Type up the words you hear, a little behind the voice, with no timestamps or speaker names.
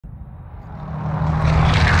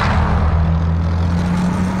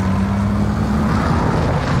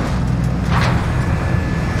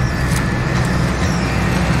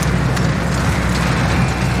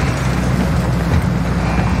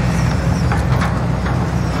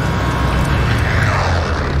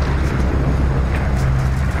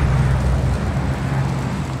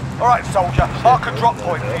soldier. Mark a drop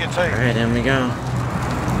point for your team. Alright, in we go.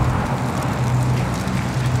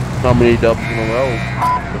 How many dubs in a row?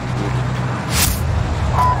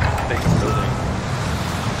 Big building.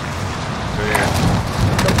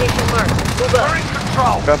 Location marked. Move up. We're in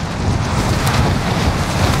control. Okay.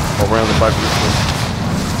 Around the back of this one.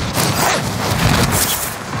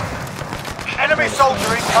 Enemy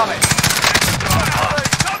soldier incoming.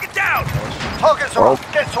 Target down! Targets are up.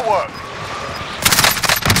 Get to work.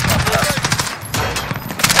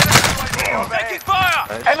 Taking fire!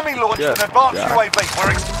 Enemy launched an advanced UAV.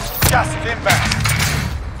 We're gas is inbound.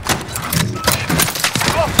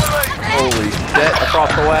 Off the lead. Holy shit.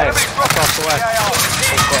 Across the way. Across the way.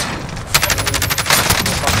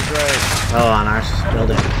 Oh, on our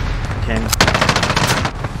building. King.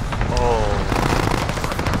 Oh.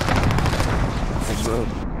 What's up?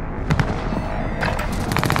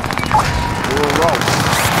 Roll.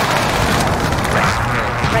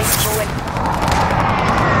 Right, forward.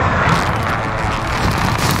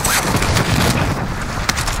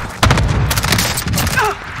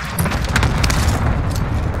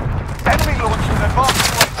 Enemy launched an advanced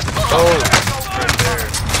UAV.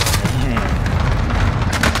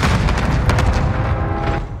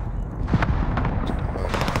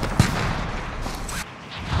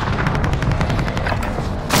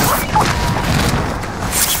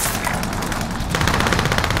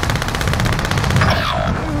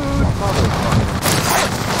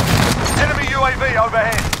 Enemy UAV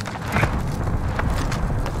overhead.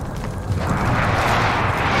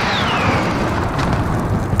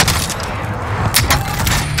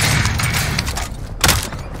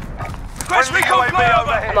 Request recon UAV flyover!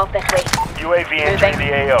 overhead. I'm off this way. UAV entering the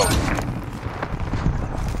AO.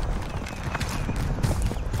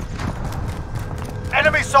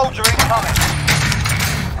 Enemy soldier incoming.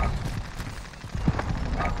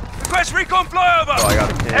 Request recon flyover! Oh, I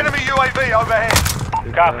got a pin. Enemy UAV overhead.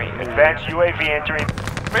 Copy. Advanced UAV entering.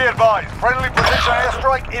 Be advised. Friendly precision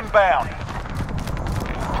airstrike inbound.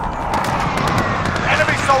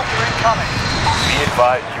 Enemy soldier incoming. Be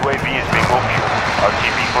advised. UAV is being overviewed.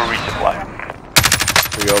 RTB for resupply.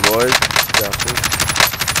 Here we go, boys. Got this.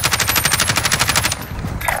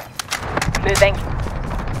 Moving.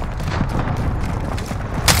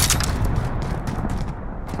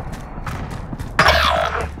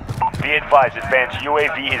 Be advised. Advanced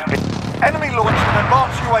UAV is being... Enemy launched an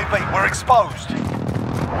advanced UAV. We're exposed.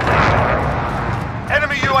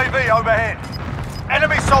 Enemy UAV overhead.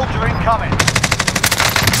 Enemy soldier incoming.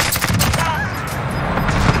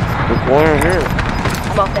 There's one right here.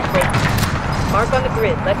 I'm off this way. Mark on the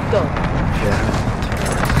grid. Let's go. Yeah.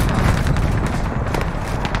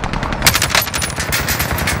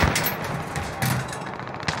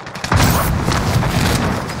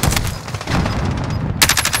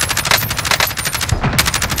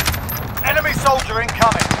 Enemy soldier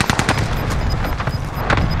incoming.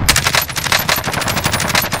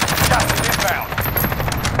 Gas is inbound.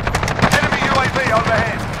 Enemy UAV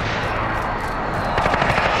overhead.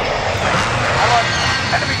 Hello.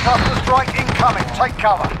 Enemy cluster strike incoming. Take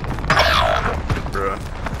cover. Bruh.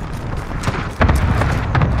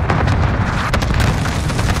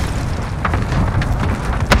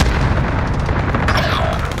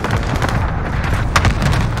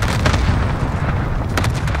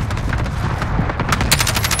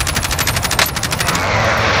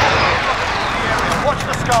 Watch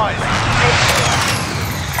the skies.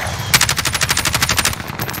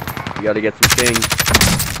 You gotta get some things.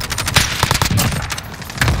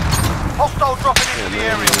 Hostile dropping into the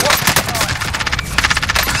area. Watch the skies.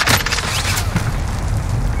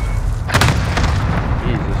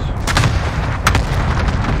 Jesus.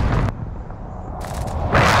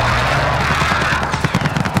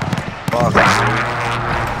 Fuck.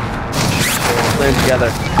 Playing together.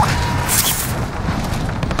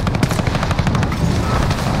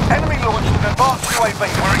 Enemy launched an advanced UAV.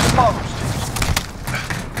 We're exposed.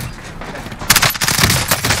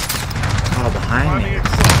 Oh, behind me.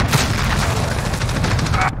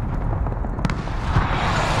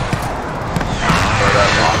 Oh, that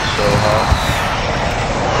rock's so hot.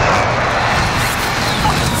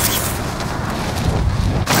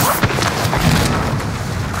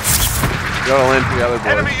 Gotta land together, boys.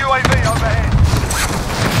 Enemy UAV overhead.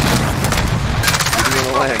 You're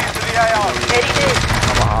gonna land. Into the AO. Ready to.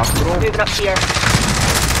 I'm a hospital. Moving up here.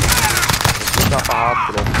 It's not a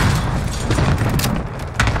hospital.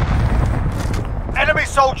 Enemy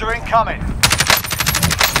soldier incoming.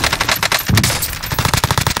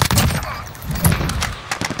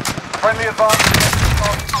 Friendly advance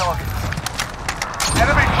against target.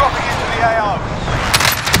 Enemy dropping into the AO.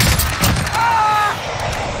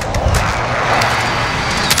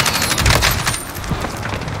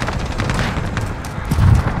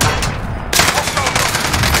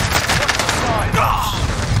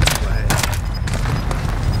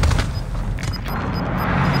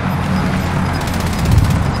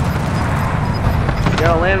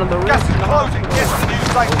 on the roof. Gas is closing. Get to the new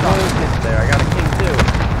safe zone. Warzone gets there. I got a king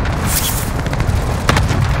too.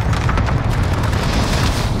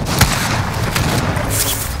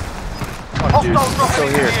 Fuck, dude. Hostiles He's dropping still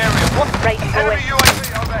into here. the area. What? Right, Enemy go in.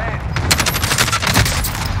 UAV overhead.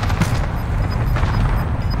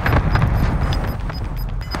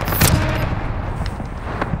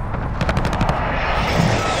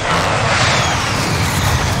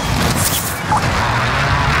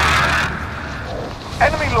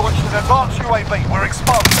 Enemy launched an advanced UAV. We're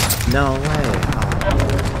exposed. No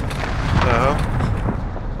way. Oh.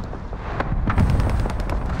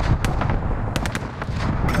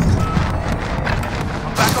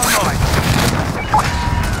 I'm back online.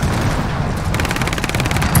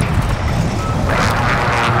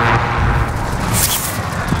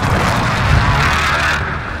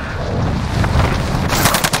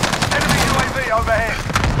 Enemy UAV overhead.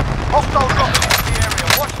 Hostile dropping into the area.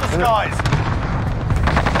 Watch the skies.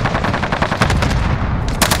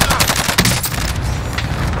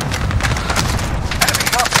 Enemy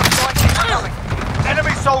custom strike incoming.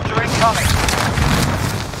 Enemy soldier incoming.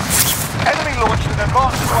 Enemy launched an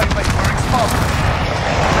advanced UAV. We're exposed.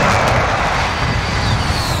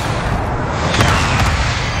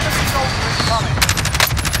 Enemy soldier incoming.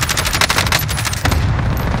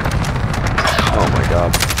 Oh my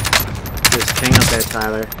god. There's King up there,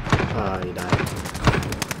 Tyler. Oh, he died.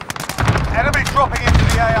 Enemy dropping into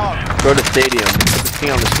the AO. Go to stadium. Put the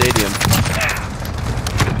king on the stadium.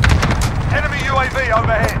 Enemy UAV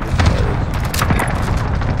overhead.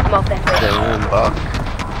 I'm off that way. Fuck.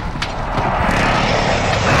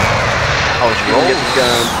 Oh, she gonna get the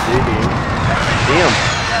gun. Stadium. Damn.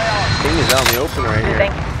 King is out in the open right here.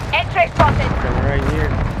 Moving. X-ray spotted. Coming right here.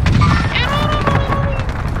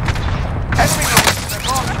 Enemy launched an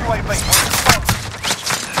advanced UAV. We're exposed.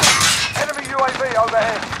 Enemy UAV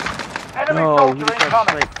overhead. Enemy No, he soldier just got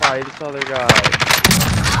incoming. sniped by this other guy.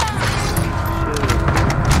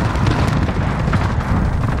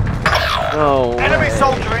 Shit. No Enemy way.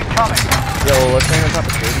 soldier incoming. Yo, let's hang on top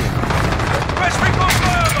of stadium. Request recon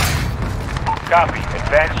flyover! Copy.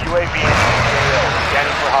 Advanced UAV in AO.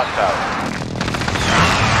 Scanning for hostiles.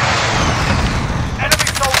 Enemy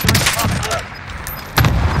soldier incoming.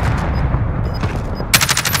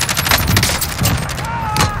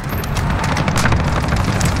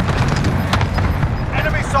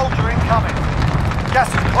 Enemy soldier incoming. Gas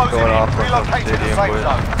is closing Going in. off of Relocate to the stadium, safe boys.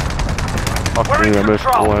 zone. Fuck We're me, in I missed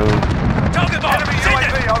control. one. Target bomb! Enemy Send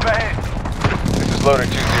UAV it! overhead. This is loading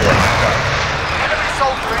 2-0. Enemy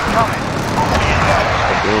soldier incoming.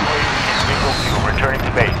 Visual fuel returning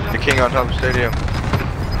to base. The king on top of stadium.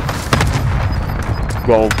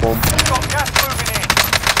 Roll boom. We've got gas moving in.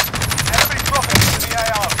 Enemy dropping into the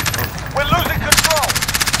AO. We're losing control.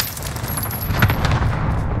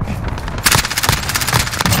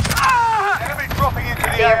 Enemy dropping into the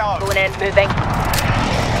Clear. AO. Going in. Moving.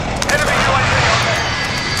 Enemy UAV overhead.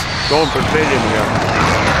 Going for stadium again.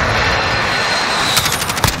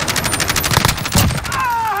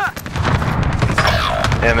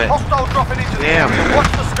 Damn it. Hostile dropping into the Damn. area.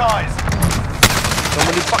 Watch the skies.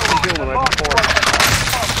 Somebody fucking killed him right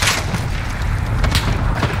before.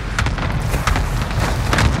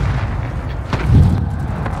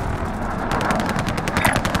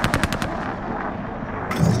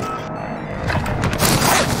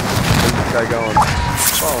 Where's this guy going?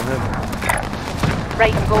 Follow him.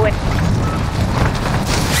 Right, I'm going.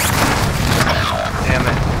 Damn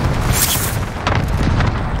it.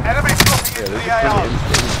 Enemy dropping into There's the a AO. pretty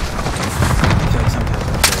instant.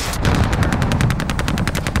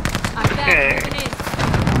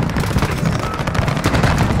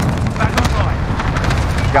 Back online.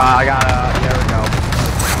 I got there we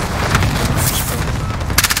go.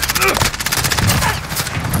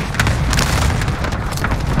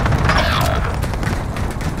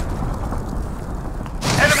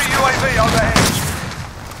 Enemy UAV overhead.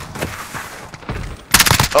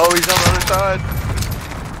 Oh, he's on the other side.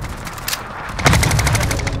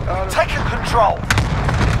 Taking control.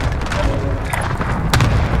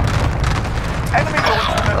 Enemy launched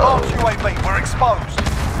an advanced UAV. We're exposed.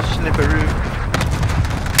 Snipperoo.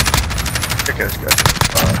 Check out this guy.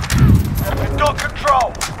 We've got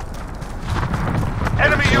control.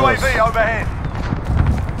 Enemy UAV overhead.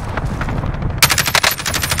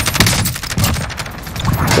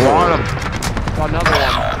 On him. Got another one.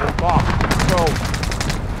 Fuck. Go.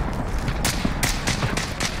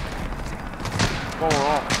 Going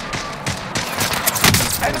off.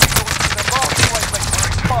 Enemy launched an advanced UAV. We're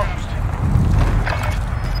exposed.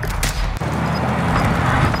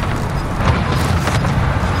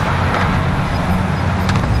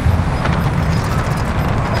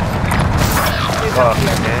 Fuck,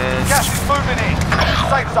 man.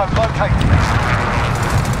 safe zone located.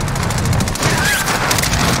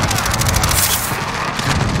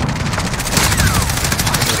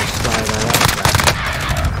 Slide that out.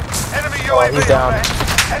 Enemy UAV he's down. overhead.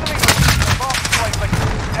 Enemy advanced UAV.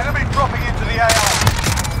 Enemy dropping into the AR.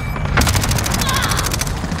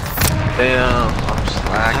 Damn, I'm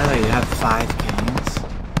slack. Tyler, you have 5 games?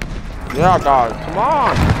 Yeah, dog. Come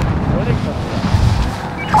on. Where they come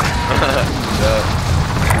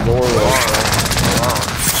Lord,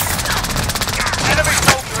 Enemy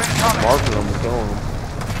soldier incoming. Marking them and killing them.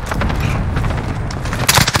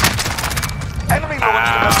 Enemy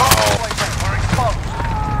launched an advanced UAV. We're exposed.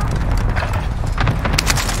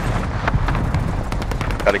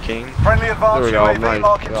 got a king. Friendly There advanced we go. UAV Nice.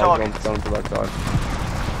 marking Yeah, targets. going to that side.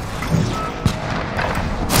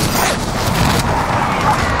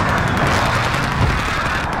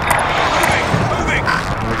 Moving!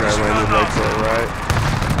 Okay, landed right to the right.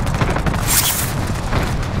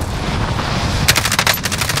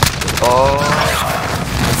 Oh,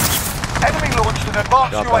 Enemy launched an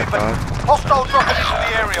advanced Got that UAV. guy. Hostile dropping into the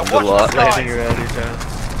area. Good Watch luck. the Landing skies. around your guys.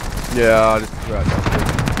 Yeah, just right down.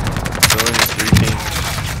 only 3 kings.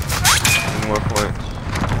 2 more points.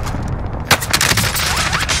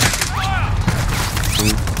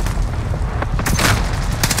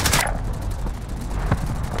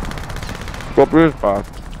 What Bruce box?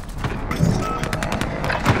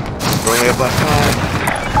 Only up by 5.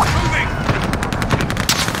 Moving!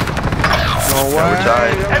 No way. Yeah, we're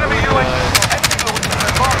tied. Enemy UAV. Enemy launched an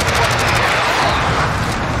advanced UAV.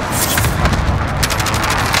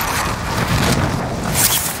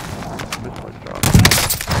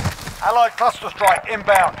 Allied cluster strike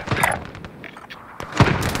inbound.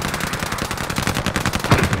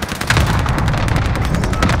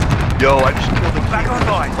 Yo, I just killed the Back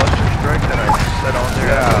online! cluster strike that I set on there.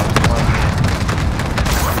 Yeah.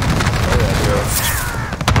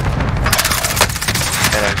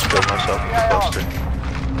 And I just killed myself with the cluster.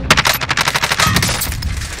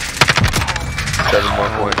 7 more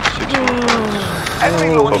points, 6 more points. Enemy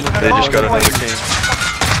Oh, launched an they just got advanced another UAV. king.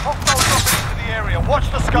 Hostile dropping into the area. Watch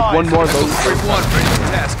the skies. One more though. Break 1, ready for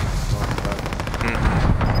task.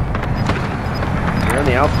 You're on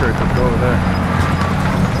the outskirts. Let's go over there.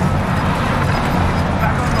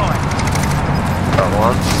 Back online. Got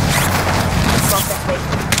one.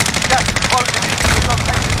 Gas is closing in. We've got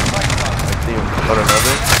taken the safe zone. I see him. Got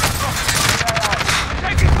another.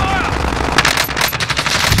 Taking fire!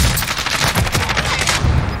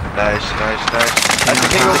 Nice, nice, nice. That's the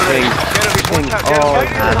king over there. Enemies, one tap. Oh,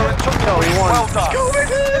 Gated zone took charge. Well done.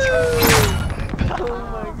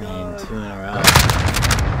 Man, 2 in a row.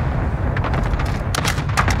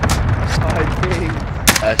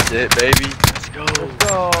 That's it, baby. Let's go.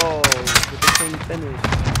 Go. With the king finish.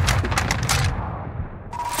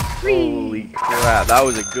 Holy crap. That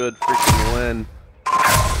was a good freaking win.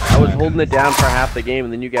 I was holding it down for half the game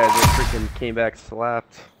and then you guys just freaking came back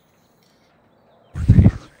slapped.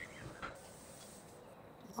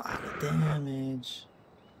 A lot of damage.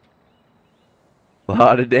 A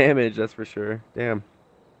lot of damage, that's for sure. Damn.